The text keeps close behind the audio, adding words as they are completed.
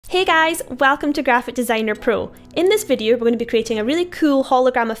Hey guys, welcome to Graphic Designer Pro. In this video, we're going to be creating a really cool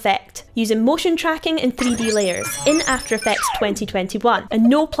hologram effect using motion tracking in 3D layers in After Effects 2021, and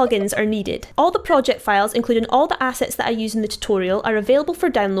no plugins are needed. All the project files, including all the assets that I use in the tutorial, are available for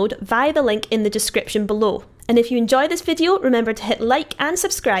download via the link in the description below. And if you enjoy this video, remember to hit like and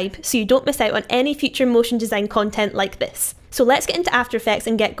subscribe so you don't miss out on any future motion design content like this. So let's get into After Effects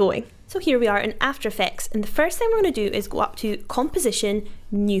and get going. So here we are in After Effects, and the first thing we're going to do is go up to Composition,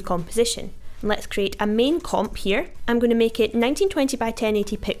 New Composition. And let's create a main comp here. I'm going to make it 1920 by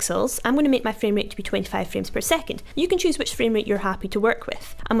 1080 pixels. I'm going to make my frame rate to be 25 frames per second. You can choose which frame rate you're happy to work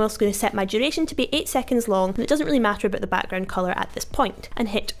with. I'm also going to set my duration to be 8 seconds long, and it doesn't really matter about the background colour at this point. And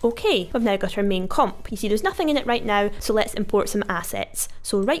hit OK. We've now got our main comp. You see there's nothing in it right now, so let's import some assets.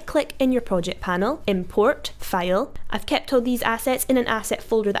 So right click in your project panel, Import, File. I've kept all these assets in an asset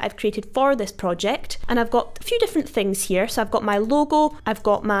folder that I've created for this project, and I've got a few different things here. So I've got my logo, I've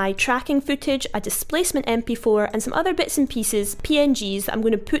got my tracking footage, a displacement MP4, and some other bits and pieces, PNGs, that I'm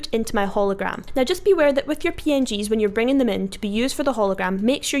going to put into my hologram. Now just be aware that with your PNGs, when you're bringing them in to be used for the hologram,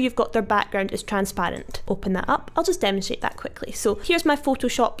 make sure you've got their background is transparent. Open that up. I'll just demonstrate that quickly. So here's my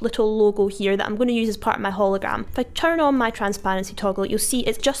Photoshop little logo here that I'm going to use as part of my hologram. If I turn on my transparency toggle, you'll see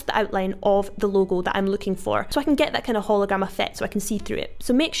it's just the outline of the logo that I'm looking for. So I can get that kind of hologram effect so I can see through it.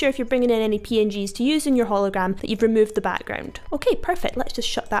 So make sure if you're bringing in any PNGs to use in your hologram that you've removed the background. Okay, perfect. Let's just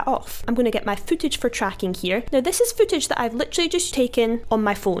shut that off. I'm going to get my footage for tracking here. Now this is footage that I've literally just taken on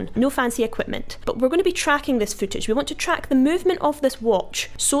my phone, no fancy equipment, but we're going to be tracking this footage. We want to track the movement of this watch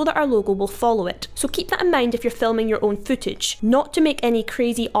so that our logo will follow it. So keep that in mind if you're filming your own footage, not to make any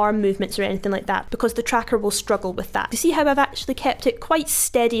crazy arm movements or anything like that, because the tracker will struggle with that. You see how I've actually kept it quite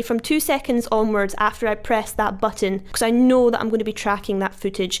steady from 2 seconds onwards after I press that button, because I know that I'm going to be tracking that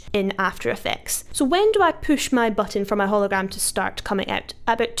footage in After Effects. So when do I push my button for my hologram to start coming out?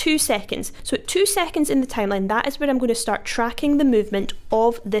 About 2 seconds. So at 2 seconds in the timeline, that is where I'm going to start tracking the movement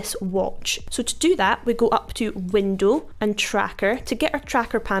of this watch. So to do that, we go up to Window and Tracker to get our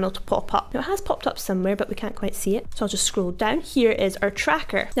tracker panel to pop up. Now it has popped up somewhere, but we can't quite see it. So I'll just scroll down. Here is our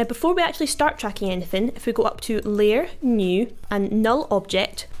tracker. Now before we actually start tracking anything, if we go up to Layer, New, and Null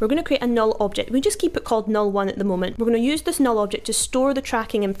Object, we're going to create a null object. We just keep it called Null1 at the moment. We're going to use this null object to store the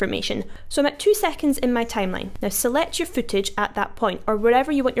tracking information. So I'm at 2 seconds in my timeline. Now select your footage at that point, or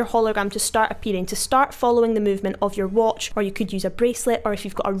wherever you want your hologram to start appearing, to start following the movement of your watch, or you could use a bracelet, or if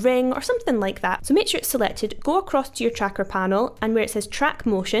you've got a ring or something like that. So make sure it's selected, go across to your tracker panel, and where it says track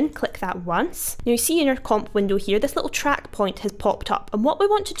motion, click that once. Now you see in your comp window here, this little track point has popped up, and what we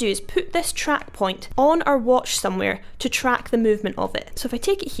want to do is put this track point on our watch somewhere to track the movement of it. So if I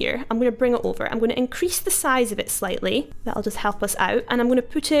take it here, I'm going to bring it over, I'm going to increase the size of it slightly, that'll just help us out, and I'm going to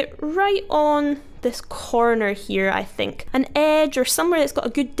put it right on this corner here. I think an edge or somewhere that's got a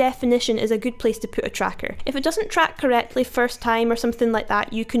good definition is a good place to put a tracker. If it doesn't track correctly first time or something like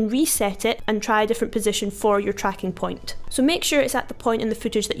that, you can reset it and try a different position for your tracking point. So make sure it's at the point in the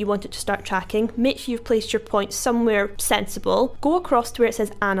footage that you want it to start tracking. Make sure you've placed your point somewhere sensible. Go across to where it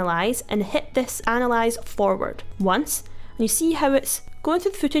says Analyze and hit this Analyze Forward once, and you see how it's going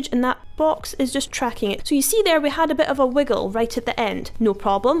through the footage and that box is just tracking it. So you see there we had a bit of a wiggle right at the end. No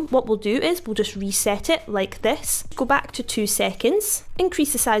problem. What we'll do is we'll just reset it like this. Go back to 2 seconds,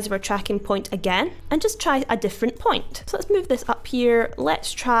 increase the size of our tracking point again, and just try a different point. So let's move this up here.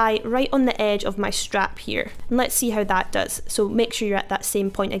 Let's try right on the edge of my strap here, and let's see how that does. So make sure you're at that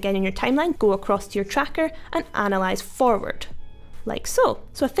same point again in your timeline. Go across to your tracker and analyze forward. Like so.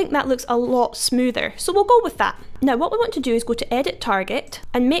 So I think that looks a lot smoother. So we'll go with that. Now what we want to do is go to Edit Target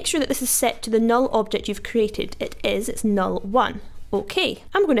and make sure that this is set to the null object you've created. It's Null1. Okay,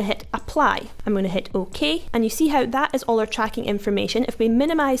 I'm going to hit Apply. I'm going to hit OK, and you see how that is all our tracking information. If we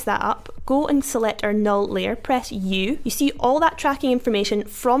minimize that up, go and select our null layer, press U, you see all that tracking information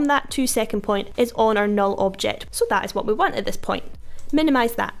from that 2 second point is on our null object. So that is what we want at this point.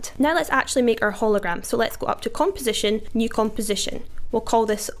 Minimize that. Now let's actually make our hologram. So let's go up to Composition, New Composition. We'll call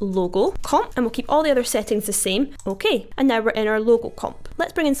this Logo Comp, and we'll keep all the other settings the same. Okay, and now we're in our logo comp.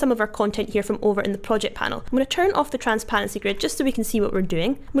 Let's bring in some of our content here from over in the project panel. I'm going to turn off the transparency grid just so we can see what we're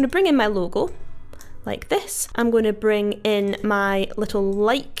doing. I'm going to bring in my logo. like this. I'm going to bring in my little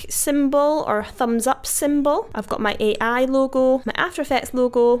like symbol or thumbs up symbol. I've got my AI logo, my After Effects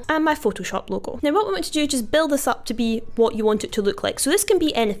logo, and my Photoshop logo. Now what we want to do is just build this up to be what you want it to look like. So this can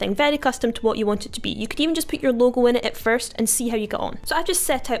be anything, very custom to what you want it to be. You could even just put your logo in it at first and see how you get on. So I've just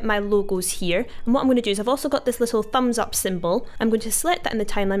set out my logos here, and what I'm going to do is I've also got this little thumbs up symbol. I'm going to select that in the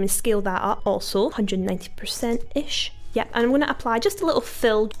timeline and scale that up also 190%-ish. Yep, and I'm going to apply just a little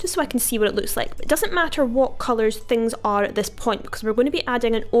fill just so I can see what it looks like. But it doesn't matter what colours things are at this point because we're going to be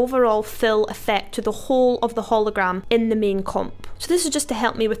adding an overall fill effect to the whole of the hologram in the main comp. So this is just to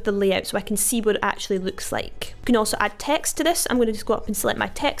help me with the layout so I can see what it actually looks like. You can also add text to this. I'm going to just go up and select my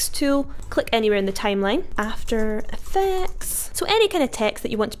text tool, click anywhere in the timeline, After Effects. So any kind of text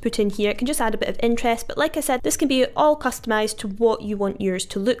that you want to put in here, it can just add a bit of interest, but like I said, this can be all customized to what you want yours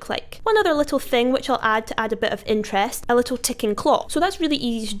to look like. One other little thing which I'll add to add a bit of interest, a little ticking clock. So that's really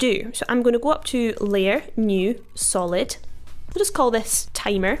easy to do. So I'm going to go up to Layer, New, Solid. We'll just call this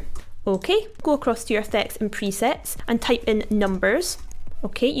Timer. Okay, go across to your effects and presets and type in numbers.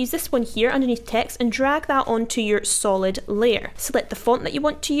 Okay, use this one here underneath text and drag that onto your solid layer. Select the font that you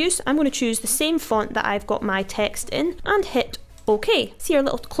want to use. I'm going to choose the same font that I've got my text in and hit OK. See, our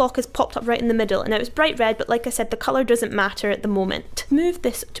little clock has popped up right in the middle, and now it's bright red, but like I said, the colour doesn't matter at the moment. Move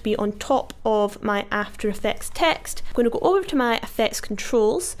this to be on top of my After Effects text. I'm going to go over to my effects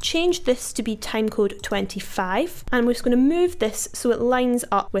controls, change this to be timecode 25, and we're just going to move this so it lines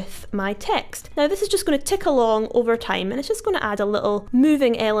up with my text. Now this is just going to tick along over time, and it's just going to add a little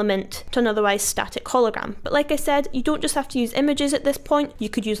moving element to an otherwise static hologram. But like I said, you don't just have to use images at this point, you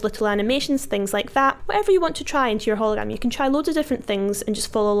could use little animations, things like that. Whatever you want to try into your hologram, you can try loads of different things and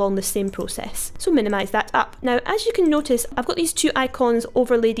just follow along the same process. So minimize that up. Now, as you can notice, I've got these two icons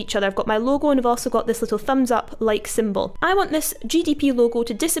overlaid each other. I've got my logo and I've also got this little thumbs up like symbol. I want this GDP logo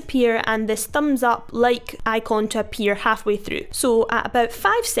to disappear and this thumbs up like icon to appear halfway through. So at about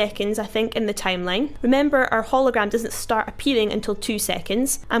 5 seconds, I think, in the timeline, remember our hologram doesn't start appearing until 2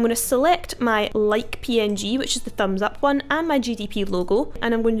 seconds. I'm going to select my like PNG, which is the thumbs up one, and my GDP logo,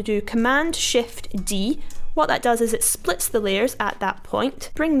 and I'm going to do Command Shift D. What that does is it splits the layers at that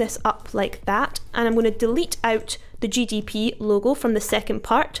point. Bring this up like that, and I'm going to delete out the GDP logo from the second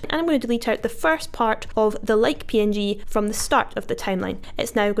part, and I'm going to delete out the first part of the like PNG from the start of the timeline.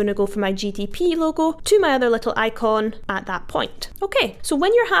 It's now going to go from my GDP logo to my other little icon at that point. Okay, so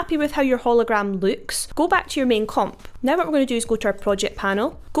when you're happy with how your hologram looks, go back to your main comp. Now what we're going to do is go to our project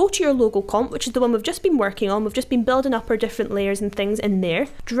panel, go to your logo comp, which is the one we've just been working on. We've just been building up our different layers and things in there.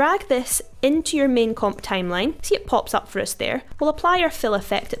 Drag this into your main comp timeline. See, it pops up for us there. We'll apply our fill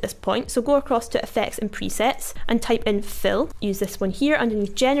effect at this point. So go across to effects and presets and type in fill. Use this one here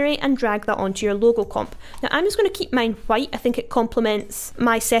underneath generate and drag that onto your logo comp. Now I'm just going to keep mine white. I think it complements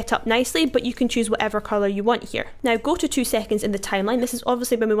my setup nicely, but you can choose whatever color you want here. Now go to 2 seconds in the timeline. This is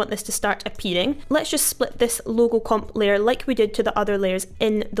obviously when we want this to start appearing. Let's just split this logo comp layer like we did to the other layers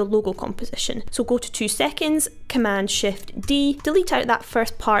in the logo composition. So go to 2 seconds, Command Shift D, delete out that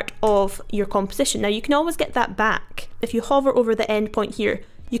first part of your composition. Now you can always get that back. If you hover over the end point here,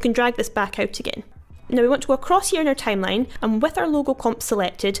 you can drag this back out again. Now we want to go across here in our timeline, and with our logo comp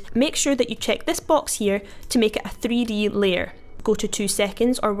selected, make sure that you check this box here to make it a 3D layer. Go to 2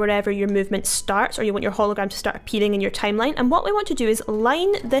 seconds or wherever your movement starts, or you want your hologram to start appearing in your timeline. And what we want to do is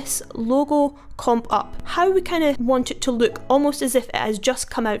line this logo comp up, how we kind of want it to look, almost as if it has just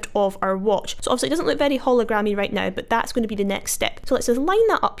come out of our watch. So obviously it doesn't look very hologrammy right now, but that's going to be the next step. So let's just line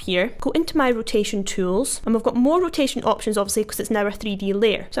that up here, go into my rotation tools, and we've got more rotation options obviously because it's now a 3D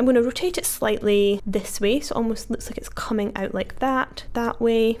layer. So I'm going to rotate it slightly this way, so it almost looks like it's coming out like that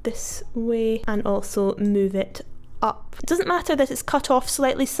way, this way, and also move it up. It doesn't matter that it's cut off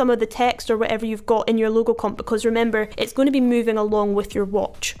slightly some of the text or whatever you've got in your logo comp, because remember, it's going to be moving along with your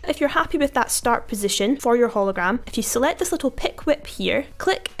watch. If you're happy with that start position for your hologram, if you select this little pick whip here,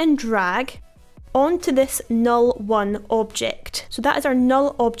 click and drag onto this null 1 object. So that is our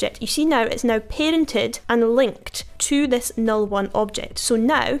null object. You see now it's now parented and linked to this null 1 object. So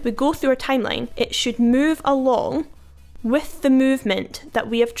now we go through our timeline, it should move along with the movement that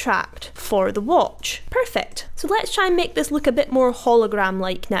we have tracked for the watch. Perfect. So let's try and make this look a bit more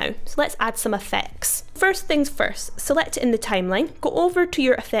hologram-like now. So let's add some effects. First things first, select it in the timeline, go over to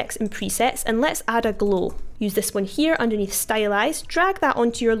your effects and presets, and let's add a glow. Use this one here underneath stylize, drag that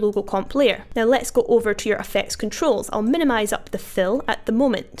onto your logo comp layer. Now let's go over to your effects controls. I'll minimize up the fill at the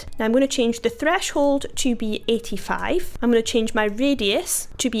moment. Now I'm going to change the threshold to be 85. I'm going to change my radius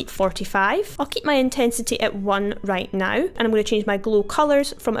to be 45. I'll keep my intensity at 1 right now, and I'm going to change my glow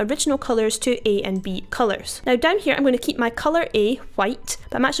colors from original colors to A and B colors. Now down here I'm going to keep my color A white,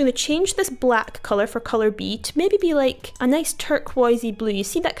 but I'm actually going to change this black color for color B to maybe be like a nice turquoisey blue. You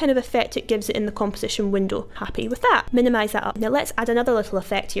see that kind of effect it gives it in the composition window. Happy with that. Minimize that up. Now let's add another little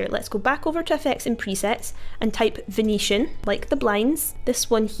effect here. Let's go back over to effects and presets and type Venetian, like the blinds. This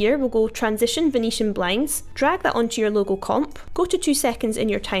one here, we'll go transition Venetian blinds, drag that onto your logo comp, go to 2 seconds in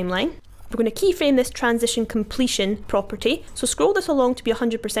your timeline, We're going to keyframe this transition completion property. So scroll this along to be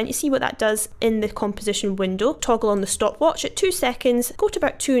 100%. You see what that does in the composition window. Toggle on the stopwatch at 2 seconds, go to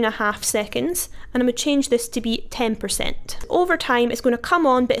about 2.5 seconds, and I'm going to change this to be 10%. Over time, it's going to come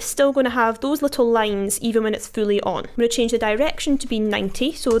on, but it's still going to have those little lines even when it's fully on. I'm going to change the direction to be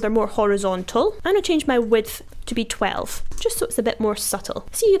 90, so they're more horizontal. I'm going to change my width to be 12, just so it's a bit more subtle.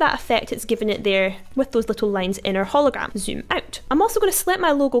 See that effect it's given it there with those little lines in our hologram. Zoom out. I'm also going to select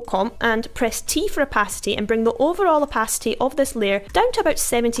my logo comp and press T for opacity and bring the overall opacity of this layer down to about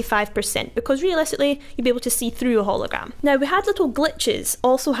 75%, because realistically you'll be able to see through a hologram. Now we had little glitches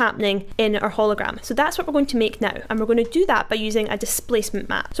also happening in our hologram, so that's what we're going to make now, and we're going to do that by using a displacement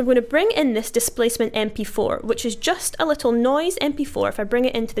map. So I'm going to bring in this displacement MP4, which is just a little noise MP4, if I bring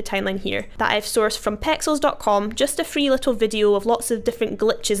it into the timeline here, that I've sourced from pexels.com, just a free little video of lots of different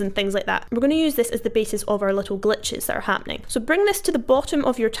glitches and things like that. We're going to use this as the basis of our little glitches that are happening. So bring this to the bottom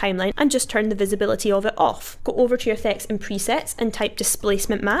of your timeline and just turn the visibility of it off. Go over to your effects and presets and type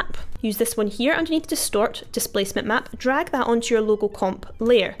displacement map. Use this one here underneath distort, displacement map, drag that onto your logo comp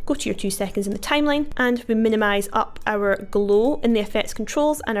layer. Go to your 2 seconds in the timeline and we minimize up our glow in the effects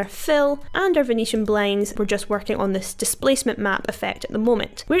controls and our fill and our Venetian blinds. We're just working on this displacement map effect at the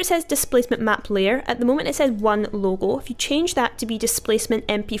moment. Where it says displacement map layer, at the moment it says one logo. If you change that to be displacement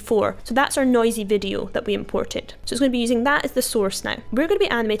MP4, so that's our noisy video that we imported. So it's going to be using that as the source now. We're going to be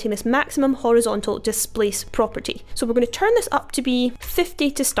animating this maximum horizontal displace property. So we're going to turn this up to be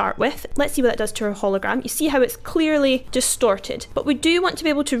 50 to start with. Let's see what that does to our hologram. You see how it's clearly distorted, but we do want to be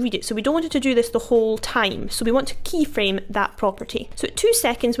able to read it, so we don't want it to do this the whole time. So we want to keyframe that property. So at 2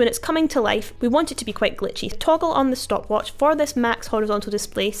 seconds when it's coming to life, we want it to be quite glitchy. Toggle on the stopwatch for this max horizontal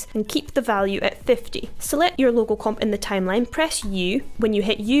displace and keep the value at 50. Select your logo comp in the timeline, press U. When you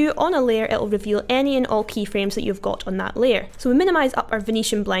hit U on a layer, it'll reveal any and all keyframes that you've got on that layer. So we minimize up our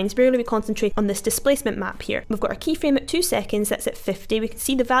Venetian blinds, really we concentrate on this displacement map here. We've got our keyframe at 2 seconds, that's at 50. We can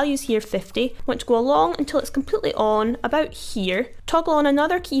see the values here 50. Want to go along until it's completely on, about here. Toggle on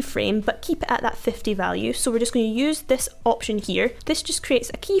another keyframe, but keep it at that 50 value. So we're just going to use this option here. This just creates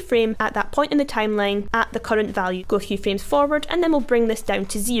a keyframe at that point in the timeline at the current value. Go a few frames forward and then we'll bring this down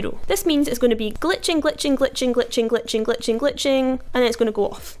to 0. This means it's going to be glitching, glitching, glitching, glitching, glitching, glitching, glitching, and then it's going to go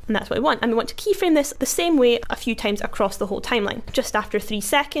off. And that's what we want. And we want to keyframe this the same way a few times across the whole timeline. Just after 3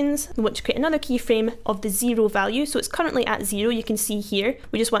 seconds, we want to create another keyframe of the 0 value. So it's currently at 0, you can see here.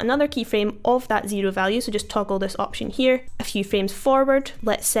 We just want another keyframe of that 0 value, so just toggle this option here. A few frames forward,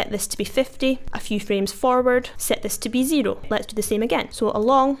 let's set this to be 50. A few frames forward, set this to be 0. Let's do the same again. So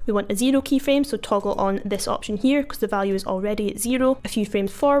along, we want a 0 keyframe, so toggle on this option here because the value is already at 0. A few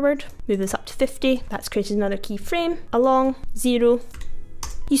frames forward, move this up to 50. That's created another keyframe. Along, 0.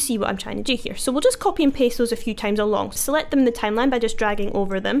 You see what I'm trying to do here. So we'll just copy and paste those a few times along. Select them in the timeline by just dragging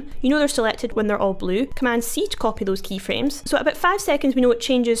over them. You know they're selected when they're all blue. Command C to copy those keyframes. So at about 5 seconds, we know it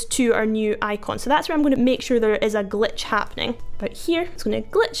changes to our new icon. So that's where I'm going to make sure there is a glitch happening. About here, it's going to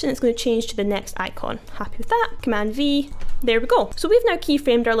glitch and it's going to change to the next icon. Happy with that? Command V. There we go. So we've now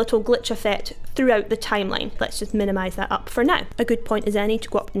keyframed our little glitch effect throughout the timeline. Let's just minimize that up for now. A good point is any to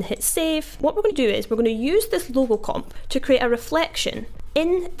go up and hit save. What we're going to do is we're going to use this logo comp to create a reflection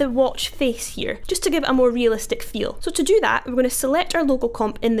in the watch face here, just to give it a more realistic feel. So to do that, we're going to select our logo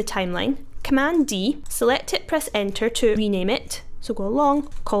comp in the timeline, Command D, select it, press enter to rename it. So go along,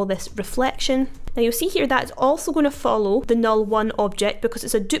 call this reflection. Now you'll see here that's also going to follow the null 1 object because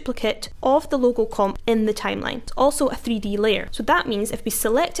it's a duplicate of the logo comp in the timeline. It's also a 3D layer. So that means if we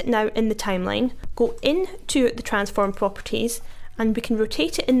select it now in the timeline, go into the transform properties, and we can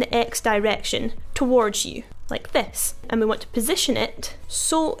rotate it in the X direction towards you, like this. And we want to position it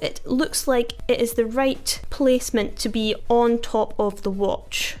so it looks like it is the right placement to be on top of the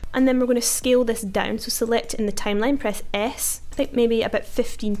watch. And then we're going to scale this down. So select it in the timeline, press S. I think maybe about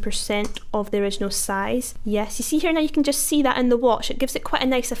 15% of the original size. Yes, you see here now you can just see that in the watch. It gives it quite a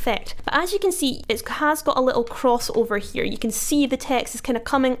nice effect. But as you can see, it has got a little crossover here. You can see the text is kind of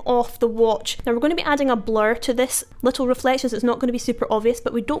coming off the watch. Now we're going to be adding a blur to this little reflection, so it's not going to be super obvious,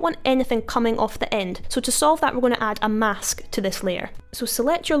 but we don't want anything coming off the end. So to solve that, we're going to add a mask to this layer. So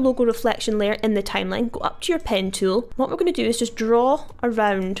select your logo reflection layer in the timeline, go up to your pen tool. What we're going to do is just draw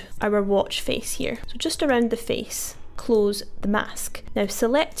around our watch face here. So just around the face. Close the mask. Now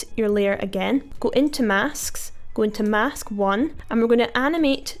select your layer again, go into masks, go into mask 1, and we're going to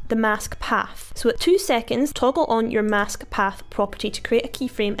animate the mask path. So at 2 seconds, toggle on your mask path property to create a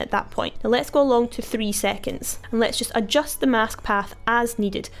keyframe at that point. Now let's go along to 3 seconds, and let's just adjust the mask path as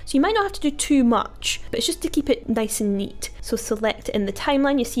needed. So you might not have to do too much, but it's just to keep it nice and neat. So select in the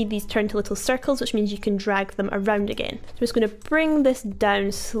timeline, you see these turn to little circles, which means you can drag them around again. So I'm just going to bring this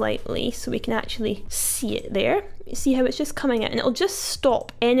down slightly so we can actually see it there. You see how it's just coming out, and it'll just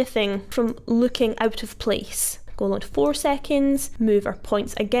stop anything from looking out of place. Go along to 4 seconds, move our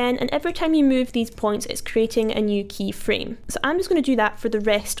points again, and every time you move these points, it's creating a new keyframe. So I'm just going to do that for the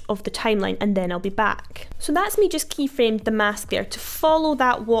rest of the timeline, and then I'll be back. So that's me just keyframed the mask there to follow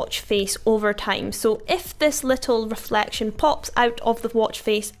that watch face over time. So if this little reflection pops out of the watch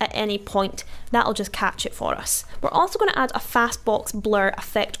face at any point, that'll just catch it for us. We're also going to add a fastbox blur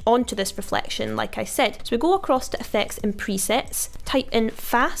effect onto this reflection, like I said. So we go across to effects and presets, type in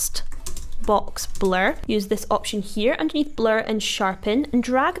fast box blur, use this option here underneath blur and sharpen, and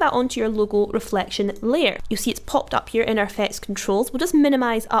drag that onto your logo reflection layer. You'll see it's popped up here in our effects controls. We'll just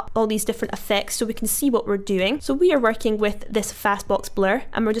minimize up all these different effects so we can see what we're doing. So we are working with this fastbox blur,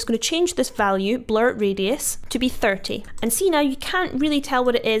 and we're just going to change this value, blur radius, to be 30. And see, now you can't really tell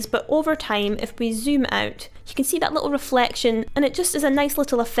what it is, but over time, if we zoom out, you can see that little reflection, and it just is a nice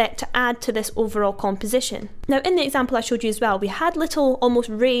little effect to add to this overall composition. Now in the example I showed you as well, we had little almost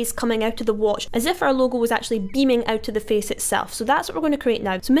rays coming out of the watch as if our logo was actually beaming out to the face itself. So that's what we're going to create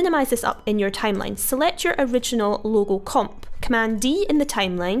now. So minimize this up in your timeline. Select your original logo comp. Command D in the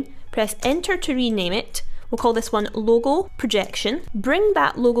timeline, press enter to rename it. We'll call this one logo projection. Bring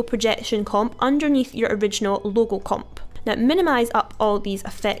that logo projection comp underneath your original logo comp. Now minimize up all these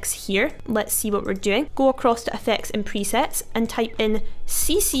effects here. Let's see what we're doing. Go across to effects and presets and type in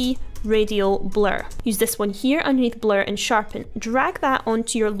CC Radial blur. Use this one here underneath blur and sharpen. Drag that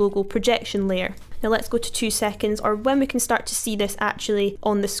onto your logo projection layer. Now let's go to 2 seconds, or when we can start to see this actually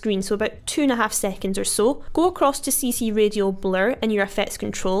on the screen, so about 2.5 seconds or so. Go across to CC Radial blur in your effects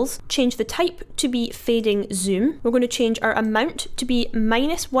controls. Change the type to be fading zoom. We're going to change our amount to be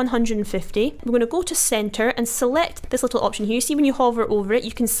 -150. We're going to go to center and select this little option here. You see when you hover over it,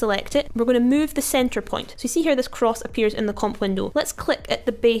 you can select it. We're going to move the center point. So you see here this cross appears in the comp window. Let's click at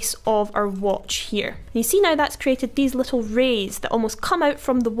the base of our watch here. And you see now that's created these little rays that almost come out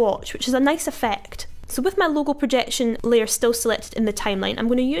from the watch, which is a nice effect. So with my logo projection layer still selected in the timeline, I'm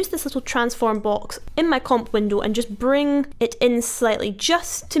going to use this little transform box in my comp window and just bring it in slightly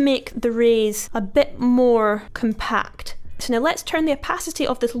just to make the rays a bit more compact. So now let's turn the opacity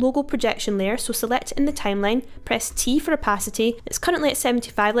of this logo projection layer, so select it in the timeline, press T for opacity. It's currently at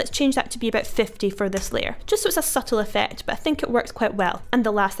 75, let's change that to be about 50 for this layer, just so it's a subtle effect, but I think it works quite well. And the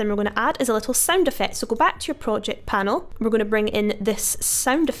last thing we're going to add is a little sound effect. So go back to your project panel, we're going to bring in this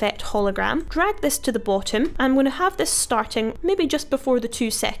sound effect hologram, drag this to the bottom, and I'm going to have this starting maybe just before the 2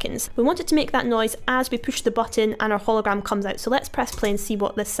 seconds. We want it to make that noise as we push the button and our hologram comes out, so let's press play and see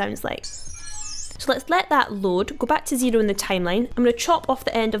what this sounds like. So let's let that load, go back to 0 in the timeline. I'm going to chop off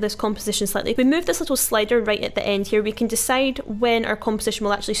the end of this composition slightly. If we move this little slider right at the end here, we can decide when our composition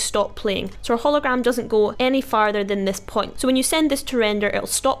will actually stop playing. So our hologram doesn't go any farther than this point. So when you send this to render, it'll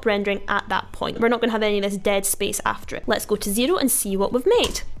stop rendering at that point. We're not going to have any of this dead space after it. Let's go to 0 and see what we've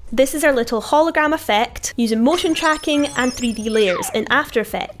made. This is our little hologram effect using motion tracking and 3D layers in After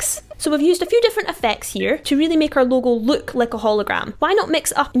Effects. So we've used a few different effects here to really make our logo look like a hologram. Why not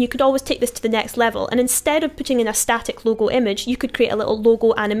mix up, and you could always take this to the next level, and instead of putting in a static logo image, you could create a little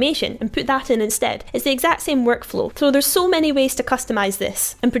logo animation and put that in instead. It's the exact same workflow. So there's so many ways to customize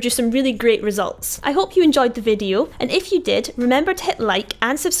this and produce some really great results. I hope you enjoyed the video, and if you did, remember to hit like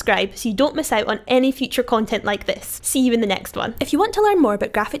and subscribe so you don't miss out on any future content like this. See you in the next one. If you want to learn more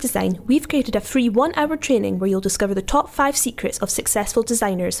about graphic design, we've created a free 1-hour training where you'll discover the top 5 secrets of successful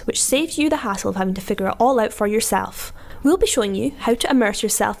designers, which saves you the hassle of having to figure it all out for yourself. We'll be showing you how to immerse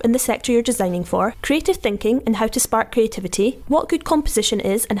yourself in the sector you're designing for, creative thinking and how to spark creativity, what good composition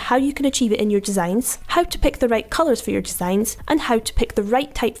is and how you can achieve it in your designs, how to pick the right colours for your designs, and how to pick the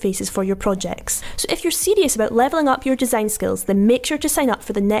right typefaces for your projects. So if you're serious about levelling up your design skills, then make sure to sign up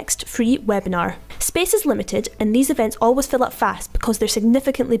for the next free webinar. Space is limited, and these events always fill up fast because they're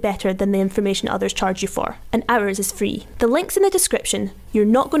significantly better than the information others charge you for, and ours is free. The link's in the description. You're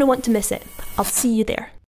not going to want to miss it. I'll see you there.